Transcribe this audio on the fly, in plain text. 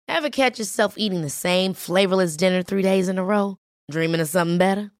Ever catch yourself eating the same flavorless dinner 3 days in a row? Dreaming of something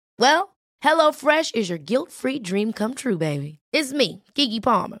better? Well, HelloFresh is your guilt-free dream come true, baby. It's me, Keke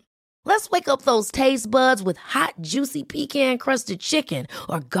Palmer. Let's wake up those taste buds with hot, juicy pecan-crusted chicken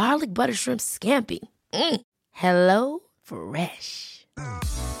or garlic butter shrimp scampi. Hello Fresh.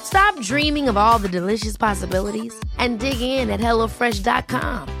 Stop dreaming of all the delicious possibilities and dig in at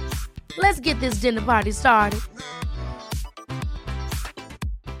HelloFresh.com. Let's get this dinner party started.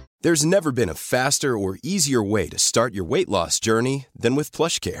 There's never been a faster or easier way to start your weight loss journey than with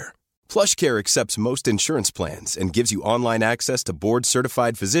PlushCare. PlushCare accepts most insurance plans and gives you online access to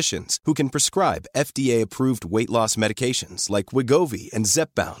board-certified physicians who can prescribe FDA-approved weight loss medications like Wegovy and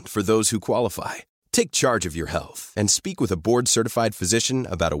Zepbound for those who qualify. Take charge of your health and speak with a board-certified physician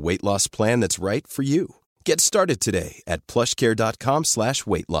about a weight loss plan that's right for you. Get started today at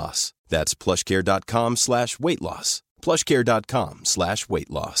plushcare.com/weightloss. That's plushcare.com/weightloss.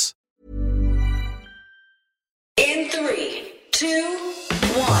 plushcare.com/weightloss. In 3, 2,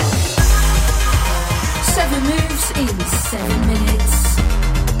 1. 7 moves in 7 minutes.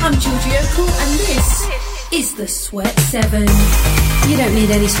 I'm Georgie Okell and this is the Sweat 7. You don't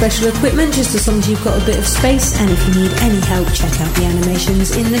need any special equipment, just as long as you've got a bit of space, and if you need any help, check out the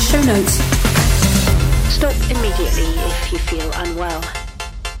animations in the show notes. Stop immediately if you feel unwell.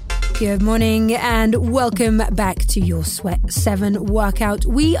 Good morning and welcome back to your Sweat 7 workout.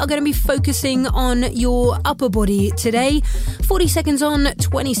 We are going to be focusing on your upper body today. 40 seconds on,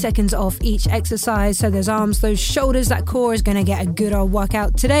 20 seconds off each exercise. So those arms, those shoulders, that core is going to get a good old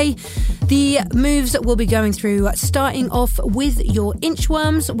workout today. The moves that we'll be going through, starting off with your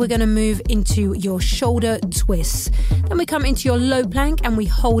inchworms, we're going to move into your shoulder twists. Then we come into your low plank and we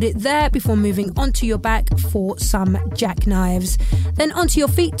hold it there before moving onto your back for some jackknives. Then onto your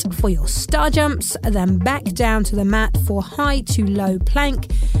feet for your star jumps, then back down to the mat for high to low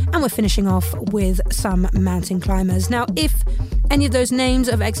plank, and we're finishing off with some mountain climbers. Now, if any of those names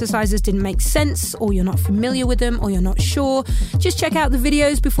of exercises didn't make sense, or you're not familiar with them, or you're not sure, just check out the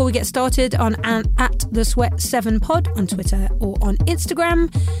videos before we get started on at the Sweat 7 Pod on Twitter or on Instagram,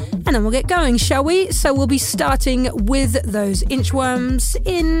 and then we'll get going, shall we? So we'll be starting with those inchworms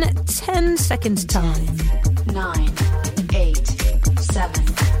in 10 seconds time. 9, 8, 7.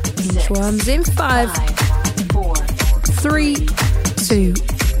 Inchworms in 5, 4, 3, 2,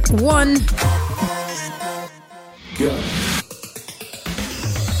 1. Go.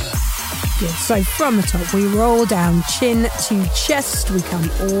 Good. So from the top, we roll down chin to chest. We come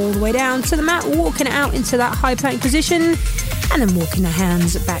all the way down to the mat, walking out into that high plank position, and then walking the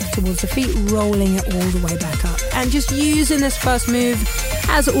hands back towards the feet, rolling it all the way back up. And just using this first move,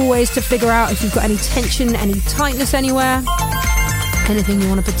 as always, to figure out if you've got any tension, any tightness anywhere. Anything you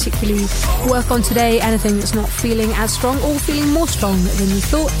want to particularly work on today, anything that's not feeling as strong or feeling more strong than you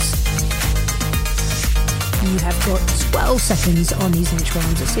thought. You have got 12 seconds on these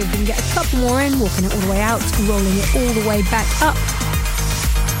inchworms. Let's see if we can get a couple more in, walking it all the way out, rolling it all the way back up.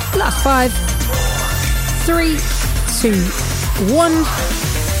 Last 5, 3, 2, 1.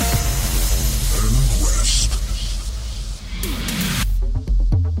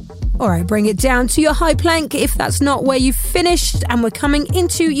 All right, bring it down to your high plank if that's not where you've finished, and we're coming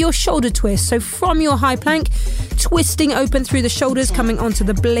into your shoulder twist. So from your high plank, twisting open through the shoulders, coming onto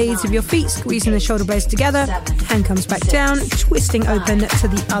the blades of your feet, squeezing the shoulder blades together, hand comes back down, twisting open to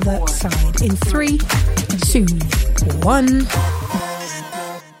the other side. In 3, 2, 1.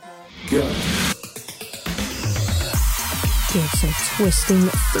 Go. Good, so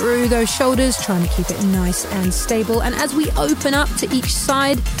twisting through those shoulders, trying to keep it nice and stable. And as we open up to each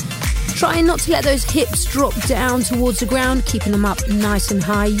side, trying not to let those hips drop down towards the ground, keeping them up nice and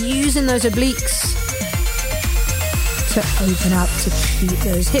high, using those obliques to open up, to keep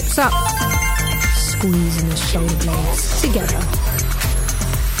those hips up, squeezing the shoulder blades together.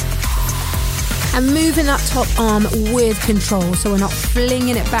 And moving that top arm with control, so we're not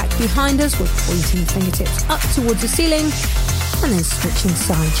flinging it back behind us, we're pointing the fingertips up towards the ceiling, and then switching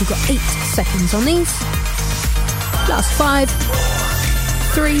sides. You've got 8 seconds on these. Last 5,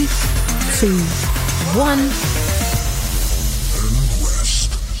 3, 2, 1.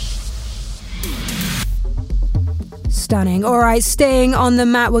 Stunning. All right, staying on the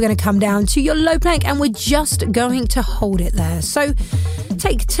mat, we're going to come down to your low plank, and we're just going to hold it there. So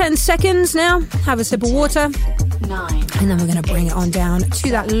take 10 seconds now, have a sip of water, 9, and then we're going to bring it on down to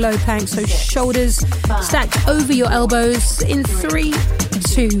that low plank. So shoulders stacked over your elbows in 3,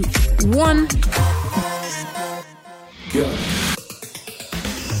 2, 1. Go.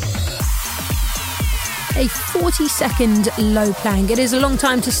 a 40-second low plank. It is a long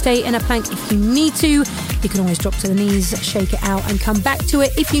time to stay in a plank if you need to. You can always drop to the knees, shake it out and come back to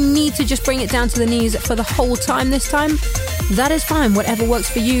it. If you need to just bring it down to the knees for the whole time this time, that is fine. Whatever works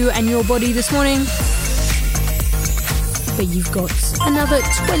for you and your body this morning. But you've got another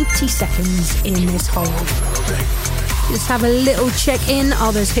 20 seconds in this hold. Just have a little check in.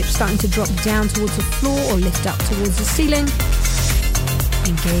 Are those hips starting to drop down towards the floor or lift up towards the ceiling?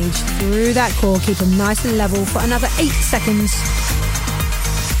 Engage through that core. Keep them nice and level for another 8 seconds.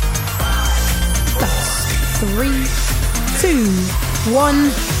 That's 3, 2,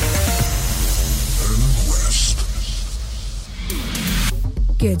 1.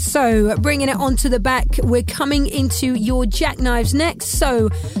 Good. So bringing it onto the back, we're coming into your jackknives next. So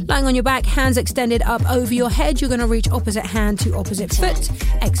lying on your back, hands extended up over your head. You're going to reach opposite hand to opposite foot,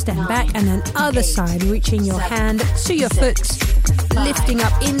 extend back, and then other side, reaching your hand to your foot, lifting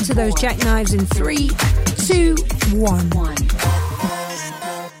up into those jackknives in 3, 2, 1.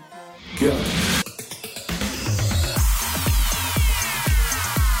 Go.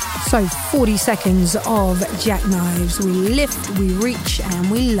 So 40 seconds of jackknives. We lift, we reach,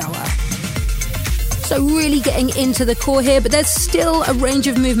 and we lower. So really getting into the core here, but there's still a range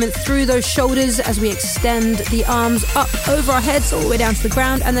of movement through those shoulders as we extend the arms up over our heads all the way down to the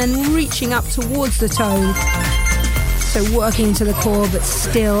ground and then reaching up towards the toe. So working into the core, but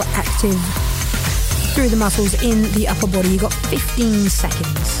still active through the muscles in the upper body. You've got 15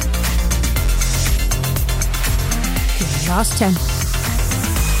 seconds. Okay, last 10.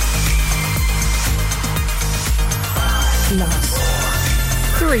 Last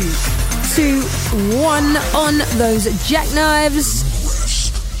 3, 2, 1 on those jackknives.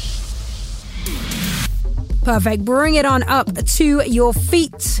 Perfect. Bring it on up to your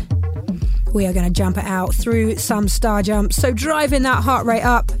feet. We are going to jump it out through some star jumps. So driving that heart rate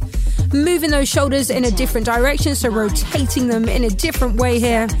up, moving those shoulders in a different direction. So rotating them in a different way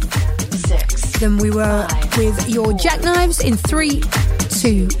here than we were with your jackknives in 3,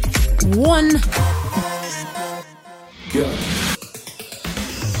 2, 1. Go.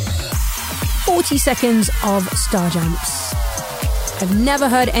 40 seconds of star jumps. I've never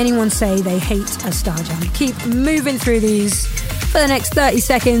heard anyone say they hate a star jump. Keep moving through these for the next 30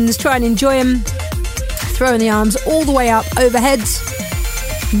 seconds. Try and enjoy them. Throwing the arms all the way up overhead,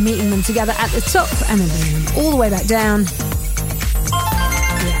 meeting them together at the top and then bringing them all the way back down.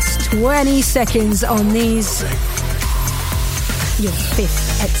 Yes, 20 seconds on these. Your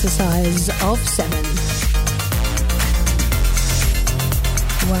 5th exercise of 7.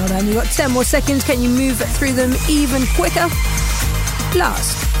 Well done, you've got 10 more seconds. Can you move through them even quicker?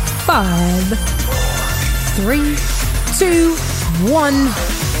 Last 5, 3, 2, 1.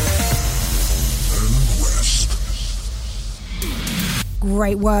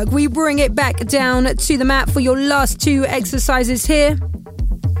 Great work. We bring it back down to the mat for your last 2 exercises here.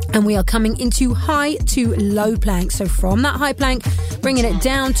 And we are coming into high to low plank. So from that high plank, bringing it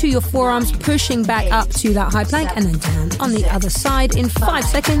down to your forearms, pushing back up to that high plank, and then down on the other side in 5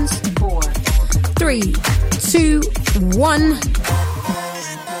 seconds. 3, 2, 1.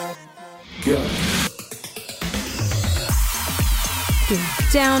 Go. Good.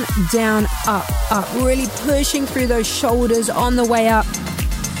 Down, down, up, up. Really pushing through those shoulders on the way up.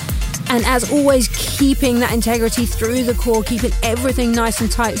 And as always, keeping that integrity through the core, keeping everything nice and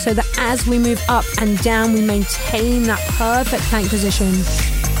tight so that as we move up and down, we maintain that perfect plank position.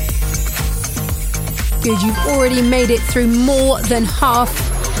 Good, you've already made it through more than half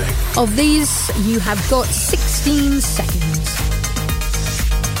of these. You have got 16 seconds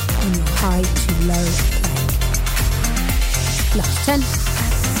on your high to low plank. Last 10.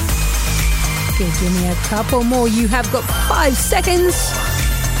 Good, give me a couple more. You have got 5 seconds.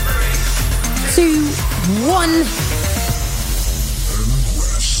 2, 1.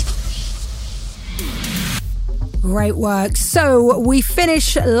 Great work. So we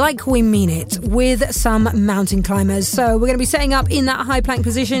finish like we mean it with some mountain climbers. So we're going to be setting up in that high plank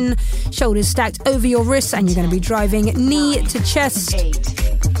position, shoulders stacked over your wrists, and you're going to be driving knee to chest. 8,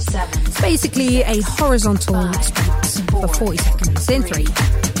 7. It's basically a horizontal sprint for 40 seconds in 3,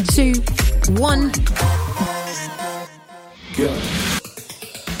 2, 1. Go.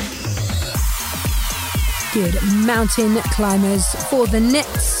 Good. Mountain climbers for the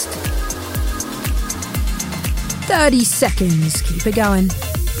next 30 seconds. Keep it going.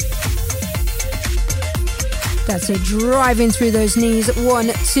 That's it. Driving through those knees.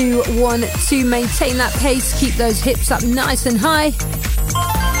 1, 2, 1, 2. Maintain that pace. Keep those hips up nice and high.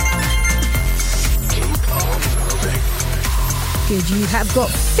 Good. You have got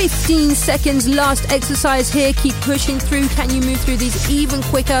 15 seconds. Last exercise here. Keep pushing through. Can you move through these even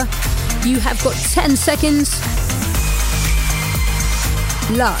quicker? You have got 10 seconds.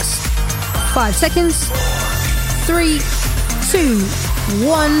 Last 5 seconds. 3, 2,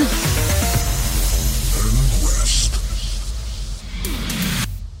 1.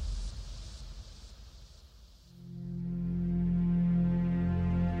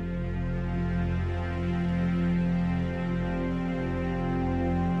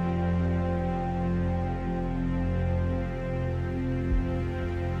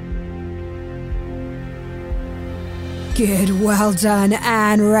 Good, well done,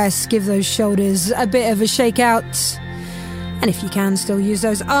 and rest. Give those shoulders a bit of a shake out. And if you can, still use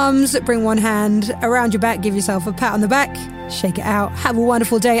those arms. Bring one hand around your back, give yourself a pat on the back, shake it out. Have a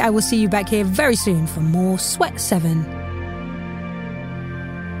wonderful day. I will see you back here very soon for more Sweat 7.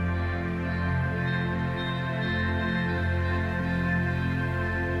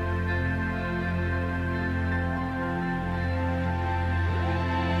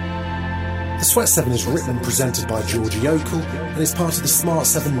 The Sweat 7 is written and presented by Georgie Okell and is part of the Smart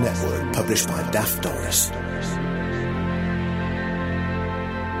 7 network, published by Daft Doris.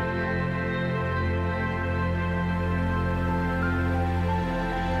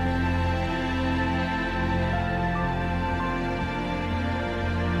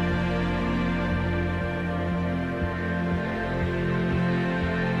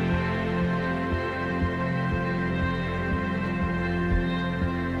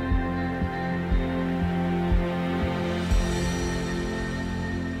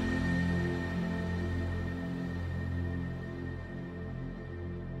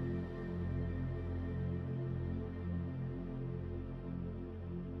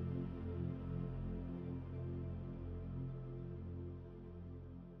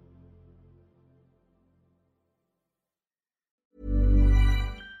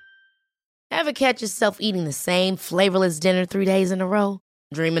 Ever catch yourself eating the same flavorless dinner 3 days in a row?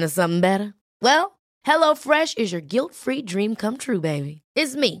 Dreaming of something better? Well, HelloFresh is your guilt-free dream come true, baby.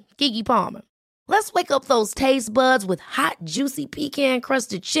 It's me, Keke Palmer. Let's wake up those taste buds with hot, juicy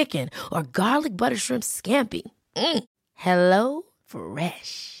pecan-crusted chicken or garlic butter shrimp scampi. Hello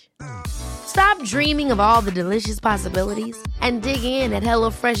Fresh. Stop dreaming of all the delicious possibilities and dig in at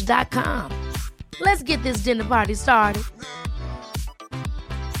HelloFresh.com. Let's get this dinner party started.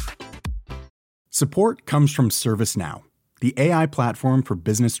 Support comes from ServiceNow, the AI platform for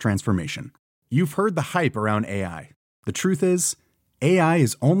business transformation. You've heard the hype around AI. The truth is, AI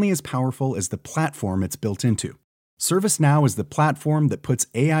is only as powerful as the platform it's built into. ServiceNow is the platform that puts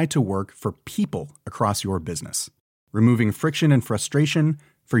AI to work for people across your business, removing friction and frustration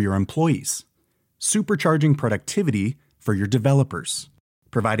for your employees, supercharging productivity for your developers,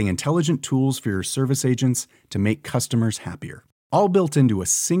 providing intelligent tools for your service agents to make customers happier. All built into a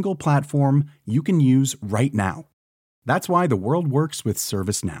single platform you can use right now. That's why the world works with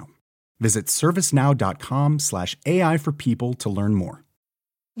ServiceNow. Visit servicenow.com/AI for people to learn more.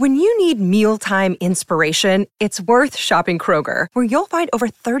 When you need mealtime inspiration, it's worth shopping Kroger, where you'll find over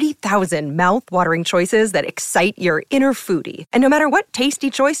 30,000 mouth-watering choices that excite your inner foodie. And no matter what tasty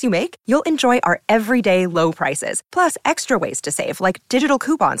choice you make, you'll enjoy our everyday low prices, plus extra ways to save, like digital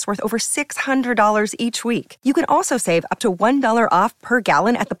coupons worth over $600 each week. You can also save up to $1 off per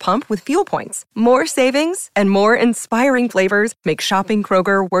gallon at the pump with fuel points. More savings and more inspiring flavors make shopping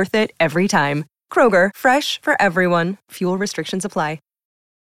Kroger worth it every time. Kroger, fresh for everyone. Fuel restrictions apply.